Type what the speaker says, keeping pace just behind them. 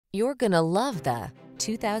You're gonna love the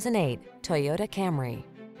 2008 Toyota Camry.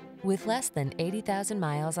 With less than 80,000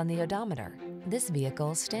 miles on the odometer, this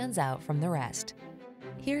vehicle stands out from the rest.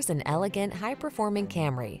 Here's an elegant, high-performing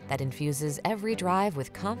Camry that infuses every drive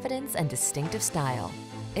with confidence and distinctive style.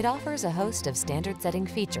 It offers a host of standard-setting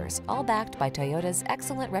features, all backed by Toyota's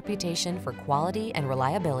excellent reputation for quality and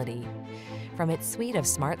reliability. From its suite of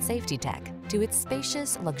smart safety tech, to its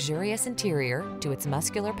spacious, luxurious interior, to its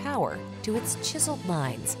muscular power, to its chiseled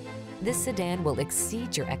lines, this sedan will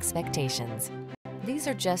exceed your expectations. These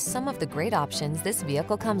are just some of the great options this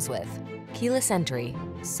vehicle comes with: keyless entry,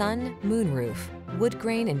 sun, moonroof,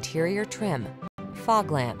 woodgrain interior trim,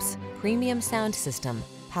 fog lamps, premium sound system,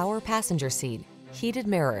 power passenger seat, heated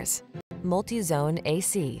mirrors, multi-zone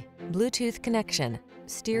AC, Bluetooth connection,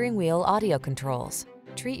 steering wheel audio controls.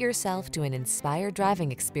 Treat yourself to an inspired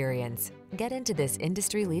driving experience. Get into this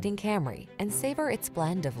industry-leading Camry and savor its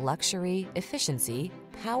blend of luxury, efficiency,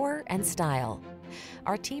 power, and style.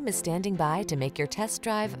 Our team is standing by to make your test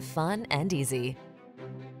drive fun and easy.